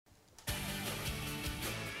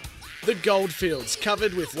The Goldfields,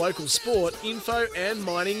 covered with local sport, info and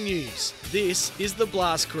mining news. This is the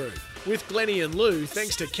Blast Crew, with Glennie and Lou,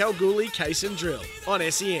 thanks to Kalgoorlie Case and Drill on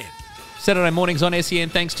SEN. Saturday mornings on SEN,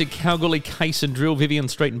 thanks to Kalgoorlie Case and Drill. Vivian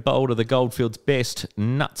Street and Boulder, the Goldfields' best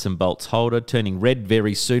nuts and bolts holder, turning red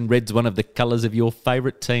very soon. Red's one of the colours of your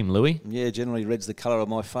favourite team, Louis. Yeah, generally red's the colour of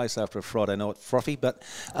my face after a Friday night frothy. But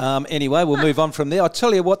anyway, we'll move on from there. I'll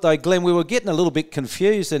tell you what though, Glenn, we were getting a little bit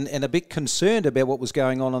confused and a bit concerned about what was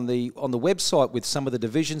going on the website with some of the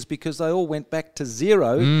divisions, because they all went back to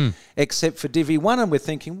zero except for Divi 1, and we're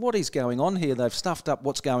thinking, what is going on here? They've stuffed up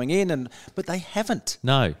what's going in, but they haven't.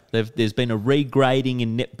 No, there's been a regrading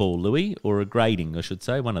in netball, Louis, or a grading, I should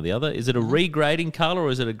say, one or the other. Is it a regrading, Carla, or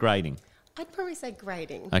is it a grading? I'd probably say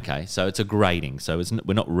grading. Okay, so it's a grading. So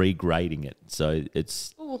we're not regrading it. So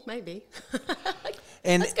it's... Oh, maybe.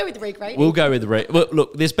 And let's go with regrading. We'll go with well,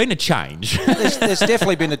 look, there's been a change. there's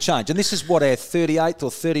definitely been a change. And this is what, our 38th or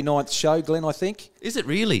 39th show, Glenn, I think? Is it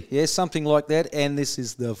really? Yeah, something like that. And this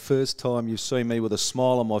is the first time you've seen me with a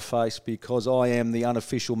smile on my face, because I am the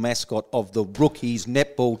unofficial mascot of the Rookies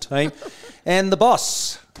netball team. And the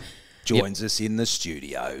boss joins us in the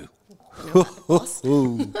studio.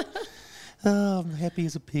 Oh, I'm happy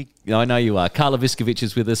as a pig. I know you are. Carla Viskovich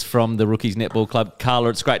is with us from the Rookies Netball Club. Carla,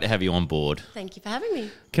 it's great to have you on board. Thank you for having me.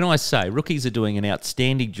 Can I say, Rookies are doing an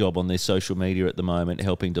outstanding job on their social media at the moment,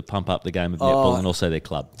 helping to pump up the game of netball and also their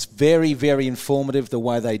club. It's very, very informative. The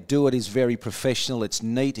way they do it is very professional. It's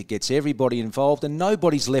neat. It gets everybody involved, and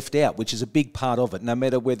nobody's left out, which is a big part of it. No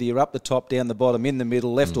matter whether you're up the top, down the bottom, in the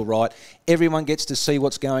middle, left or right, everyone gets to see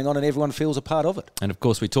what's going on and everyone feels a part of it. And, of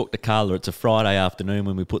course, we talked to Carla. It's a Friday afternoon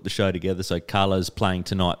when we put the show together, so Carla's playing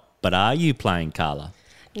tonight. But are you playing, Carla?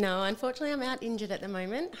 No, unfortunately, I'm out injured at the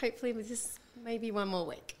moment. Hopefully, with this, maybe one more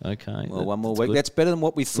week. Okay. Well, one more week. Good. That's better than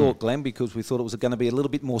what we thought, Glenn, because we thought it was going to be a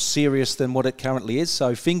little bit more serious than what it currently is.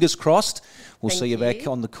 So fingers crossed, we'll see you back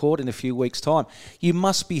on the court in a few weeks' time. You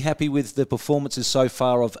must be happy with the performances so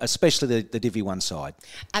far of especially the Divi 1 side.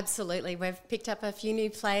 Absolutely. We've picked up a few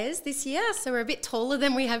new players this year, so we're a bit taller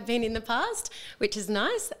than we have been in the past, which is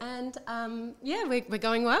nice. And, we're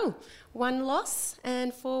going well. 1 loss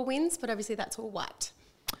and 4 wins, but obviously that's all white.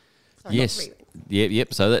 Sorry, yes.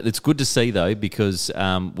 Yep. So it's good to see though, because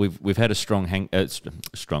we've had a strong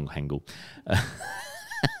handle.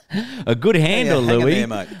 A good handle, Louis.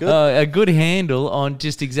 A good handle on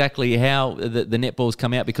just exactly how the netball's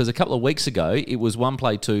come out, because a couple of weeks ago it was 1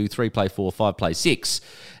 play 2, 3 play 4, 5 play 6,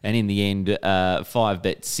 and in the end 5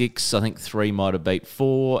 bet 6. I think 3 might have beat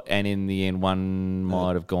 4, and in the end 1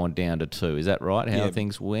 might have gone down to 2. Is that right? How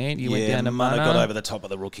things went? You went down to Mana. Got over the top of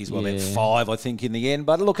the Rookies. Well, about 5, I think, in the end.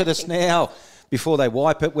 But look at us now. Before they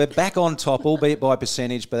wipe it, we're back on top, albeit by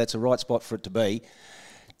percentage, but that's a right spot for it to be.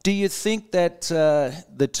 Do you think that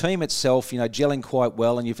the team itself, gelling quite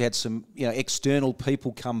well, and you've had some, external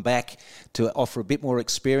people come back to offer a bit more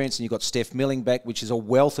experience, and you've got Steph Milling back, which is a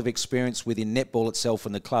wealth of experience within netball itself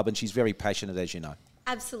and the club, and she's very passionate, as you know.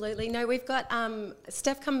 Absolutely. No, we've got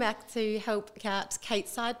Steph come back to help out Kate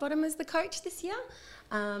Sidebottom as the coach this year,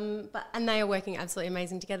 and they are working absolutely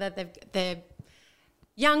amazing together. They're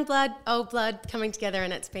young blood, old blood coming together,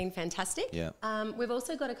 and it's been fantastic. Yeah. We've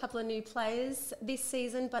also got a couple of new players this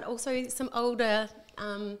season, but also some older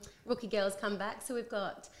rookie girls come back. So we've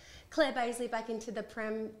got Claire Baisley back into the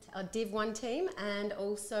Div 1 team, and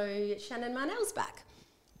also Shannon Marnell's back.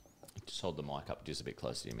 Just hold the mic up just a bit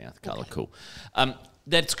closer to your mouth, Carla. Okay. Cool.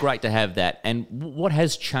 That's great to have that. And what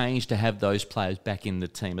has changed to have those players back in the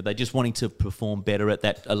team? Are they just wanting to perform better at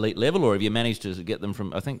that elite level, or have you managed to get them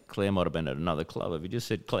from, I think Claire might have been at another club. Have you just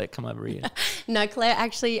said, Claire, come over here? No, Claire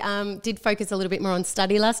actually did focus a little bit more on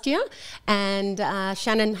study last year, and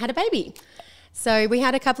Shannon had a baby. So we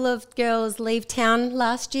had a couple of girls leave town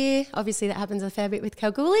last year. Obviously, that happens a fair bit with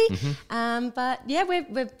Kalgoorlie. But, yeah,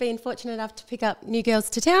 we've been fortunate enough to pick up new girls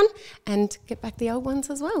to town and get back the old ones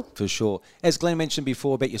as well. For sure. As Glenn mentioned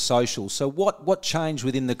before about your socials, so what changed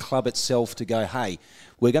within the club itself to go, hey,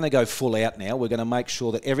 we're going to go full out now. We're going to make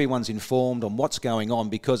sure that everyone's informed on what's going on,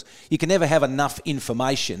 because you can never have enough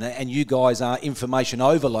information, and you guys are information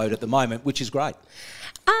overload at the moment, which is great.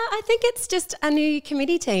 I think it's just a new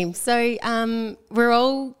committee team. So we're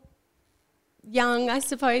all young, I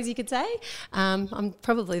suppose you could say. I'm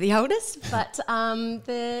probably the oldest, but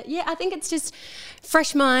I think it's just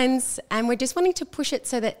fresh minds, and we're just wanting to push it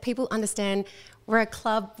so that people understand we're a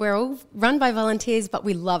club, we're all run by volunteers, but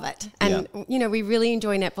we love it. And, we really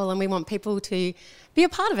enjoy netball, and we want people to be a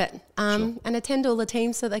part of it and attend all the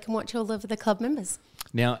teams so they can watch all of the club members.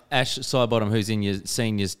 Now, Ash Sidebottom, who's in your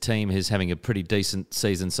seniors team, is having a pretty decent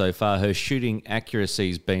season so far. Her shooting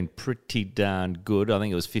accuracy's been pretty darn good. I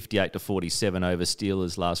think it was 58-47 over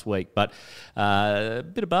Steelers last week. But a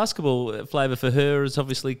bit of basketball flavour for her has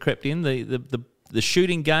obviously crept in. The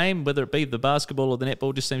shooting game, whether it be the basketball or the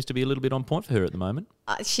netball, just seems to be a little bit on point for her at the moment.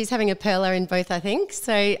 She's having a perler in both, I think.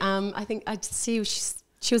 So I think I see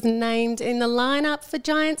she was named in the lineup for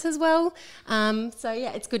Giants as well.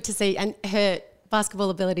 It's good to see. And her basketball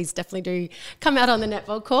abilities definitely do come out on the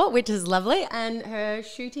netball court, which is lovely. And her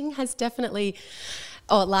shooting has definitely,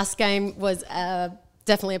 last game was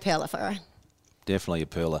definitely a perler for her. Definitely a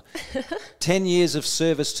perler. 10 years of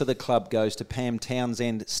service to the club goes to Pam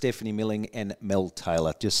Townsend, Stephanie Milling and Mel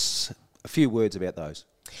Taylor. Just a few words about those.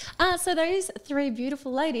 So those three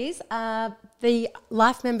beautiful ladies are the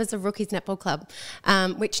life members of Rookies Netball Club,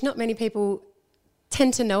 which not many people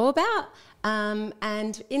tend to know about.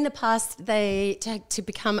 And in the past, to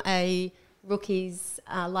become a Rookies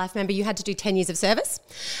life member, you had to do 10 years of service.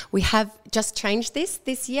 We have just changed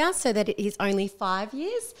this year so that it is only 5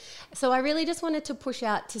 years. So I really just wanted to push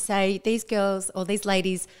out to say these girls or these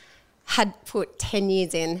ladies had put 10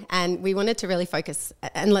 years in, and we wanted to really focus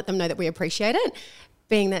and let them know that we appreciate it.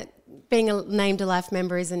 Being named a life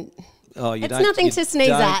member isn't... it's nothing to sneeze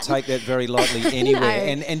at. Don't take that very lightly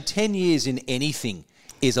anywhere. No. And 10 years in anything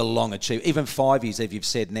is a long achievement. Even 5 years, as you've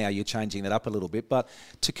said now, you're changing that up a little bit. But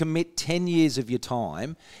to commit 10 years of your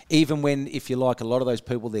time, even when, if you like, a lot of those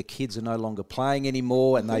people, their kids are no longer playing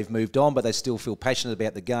anymore and they've moved on, but they still feel passionate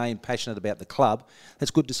about the game, passionate about the club,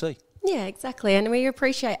 that's good to see. Yeah, exactly. And we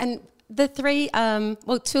appreciate... And the three,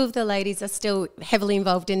 two of the ladies are still heavily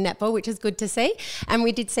involved in netball, which is good to see. And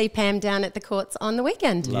we did see Pam down at the courts on the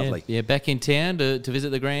weekend. Lovely. Yeah, back in town to visit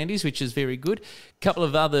the Grandies, which is very good. Couple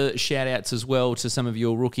of other shout-outs as well to some of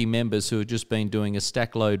your rookie members who have just been doing a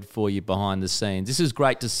stack load for you behind the scenes. This is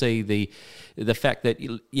great to see the fact that,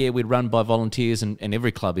 we're run by volunteers and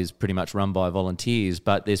every club is pretty much run by volunteers,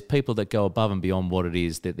 but there's people that go above and beyond what it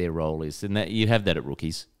is that their role is. And that you have that at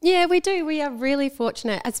Rookies. Yeah, we do. We are really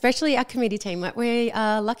fortunate, especially our committee team. We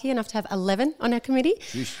are lucky enough to have 11 on our committee.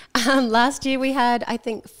 Last year we had, I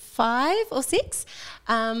think, 5 or 6.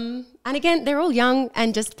 And again, they're all young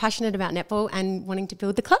and just passionate about netball and wanting to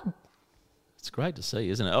build the club. It's great to see,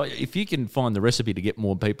 isn't it? If you can find the recipe to get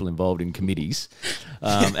more people involved in committees,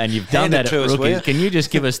 and you've done that at Rookies, can you just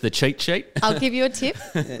give us the cheat sheet? I'll give you a tip.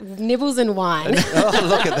 Nibbles and wine. Oh,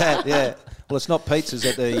 look at that, yeah. Well, it's not pizzas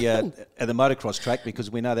at the motocross track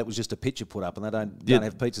because we know that was just a picture put up and they don't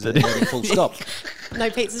have pizzas at the full stop. No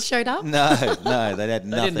pizzas showed up? No, they had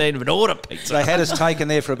nothing. They didn't even order pizza. They had us taken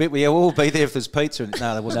there for a bit. We'll all be there if there's pizza.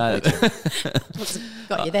 No, there wasn't pizza.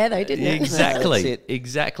 Got you there though, didn't it?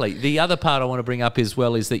 Exactly. The other part I want to bring up as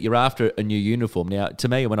well is that you're after a new uniform. Now, to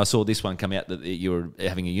me, when I saw this one come out that you were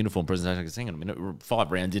having a uniform presentation, I was thinking, we're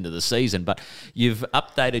 5 rounds into the season, but you've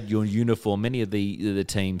updated your uniform. Many of the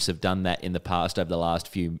teams have done that in the past over the last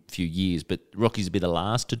few years, but Rookies will be the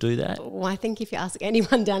last to do that. Well, I think if you ask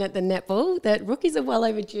anyone down at the netball, that Rookies are well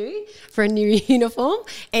overdue for a new uniform.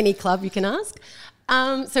 Any club you can ask.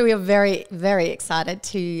 So we are very, very excited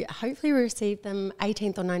to hopefully receive them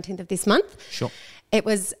 18th or 19th of this month. Sure. It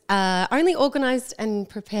was only organised and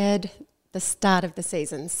prepared the start of the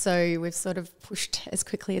season, so we've sort of pushed as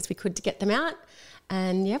quickly as we could to get them out.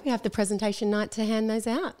 And we have the presentation night to hand those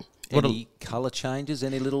out. Any colour changes,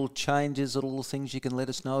 any little changes, little things you can let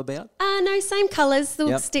us know about? No, same colours.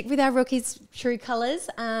 We'll stick with our Rookies true colours.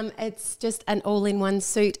 It's just an all-in-one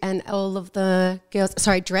suit and all of the girls,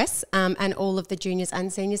 dress, and all of the juniors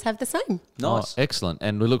and seniors have the same. Nice. Oh, excellent.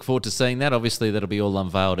 And we look forward to seeing that. Obviously, that'll be all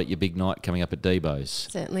unveiled at your big night coming up at Debo's.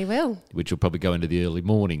 Certainly will. Which will probably go into the early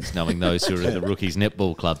mornings, knowing those who are at the Rookies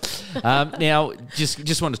Netball Club. Now,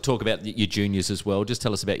 just want to talk about your juniors as well. Just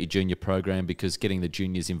tell us about your junior program, because getting the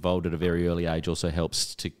juniors involved at a very early age also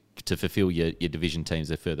helps to fulfil your division teams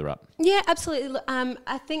that are further up. Yeah, absolutely.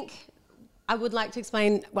 I think I would like to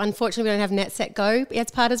explain, unfortunately, we don't have Net Set Go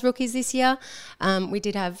as part of Rookies this year. We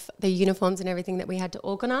did have the uniforms and everything that we had to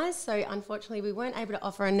organise, so unfortunately we weren't able to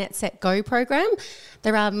offer a Net Set Go program.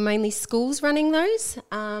 There are mainly schools running those,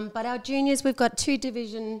 but our juniors, we've got two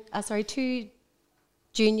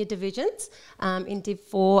junior divisions in Div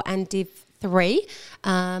 4 and Div 3.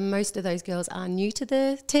 Most of those girls are new to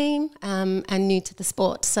the team and new to the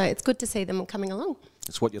sport, so it's good to see them coming along.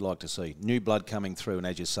 It's what you'd like to see. New blood coming through, and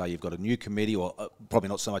as you say, you've got a new committee, or probably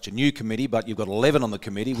not so much a new committee, but you've got 11 on the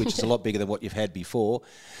committee, which is a lot bigger than what you've had before.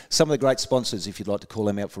 Some of the great sponsors, if you'd like to call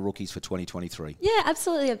them out for rookies for 2023. Yeah,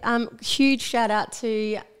 absolutely. Huge shout out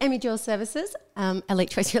to Emmy Jewel Services, Elite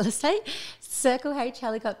Choice Real Estate, Circle H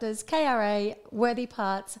Helicopters, KRA, Worthy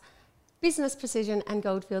Parts, Business Precision, and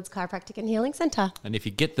Goldfields Chiropractic and Healing Centre. And if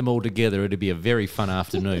you get them all together, it'd be a very fun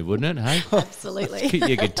afternoon, wouldn't it? Hey, Absolutely.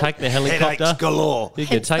 you could take the helicopter. Headaches galore. You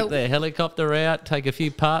could take the helicopter out, take a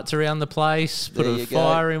few parts around the place, put a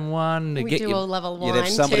fire in one. We do all level wine. You'd have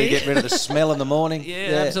somebody too. get rid of the smell in the morning.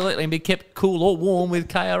 Yeah, absolutely, and be kept cool or warm with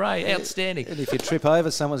KRA. Outstanding. And if you trip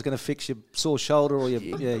over, someone's going to fix your sore shoulder or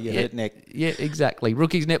your hurt neck. Yeah, exactly.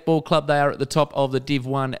 Rookies Netball Club, they are at the top of the Div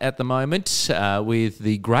 1 at the moment with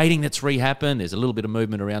the grading that's re-happened. There's a little bit of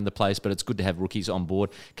movement around the place, but it's good to have rookies on board.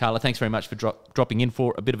 Carla, thanks very much for dropping in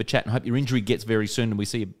for a bit of a chat, and hope your injury gets very soon and we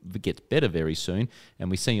see it gets better very soon,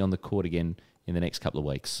 and we see you on the court again in the next couple of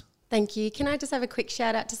weeks. Thank you. Can I just have a quick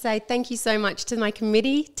shout out to say thank you so much to my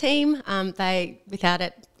committee team. Without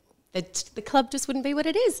it, the club just wouldn't be what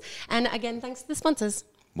it is. And again, thanks to the sponsors.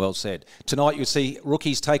 Well said. Tonight you'll see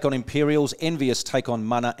Rookies take on Imperials, Envious take on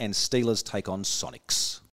Munna, and Steelers take on Sonics.